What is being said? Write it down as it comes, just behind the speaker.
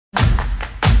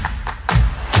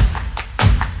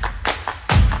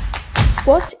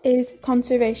What is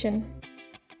conservation?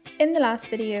 In the last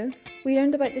video, we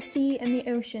learned about the sea and the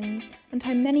oceans and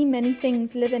how many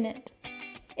things live in it.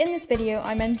 In this video,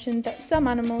 I mentioned that some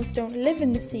animals don't live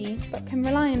in the sea but can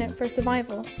rely on it for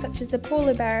survival, such as the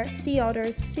polar bear, sea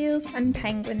otters, seals and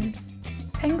penguins.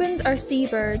 Penguins are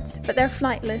seabirds, but they're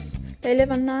flightless. They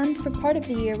live on land for part of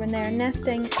the year when they are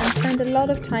nesting and spend a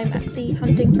lot of time at sea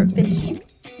hunting for fish.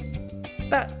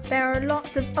 But there are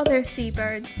lots of other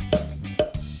seabirds.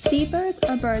 Seabirds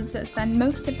are birds that spend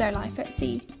most of their life at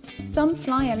sea. Some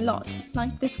fly a lot,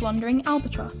 like this wandering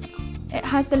albatross. It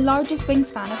has the largest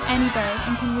wingspan of any bird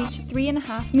and can reach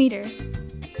 3.5 meters.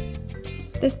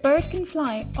 This bird can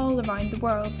fly all around the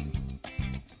world.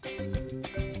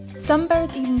 Some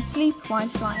birds even sleep while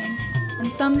flying,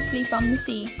 and some sleep on the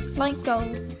sea, like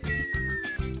gulls.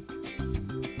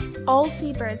 All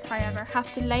seabirds, however,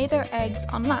 have to lay their eggs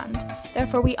on land.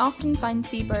 Therefore, we often find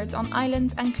seabirds on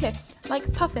islands and cliffs,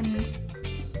 like puffins.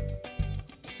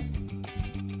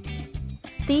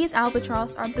 These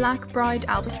albatross are black-browed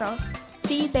albatross.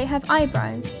 See, they have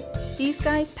eyebrows. These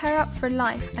guys pair up for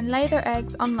life and lay their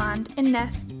eggs on land in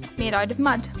nests made out of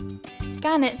mud.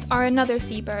 Gannets are another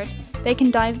seabird. They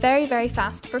can dive very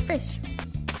fast for fish.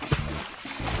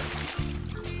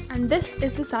 And this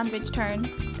is the sandwich tern.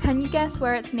 Can you guess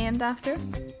where it's named after?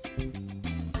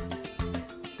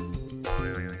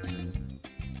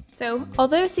 So,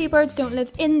 although seabirds don't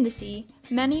live in the sea,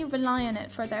 many rely on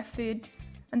it for their food,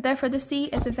 and therefore the sea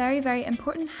is a very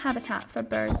important habitat for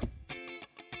birds.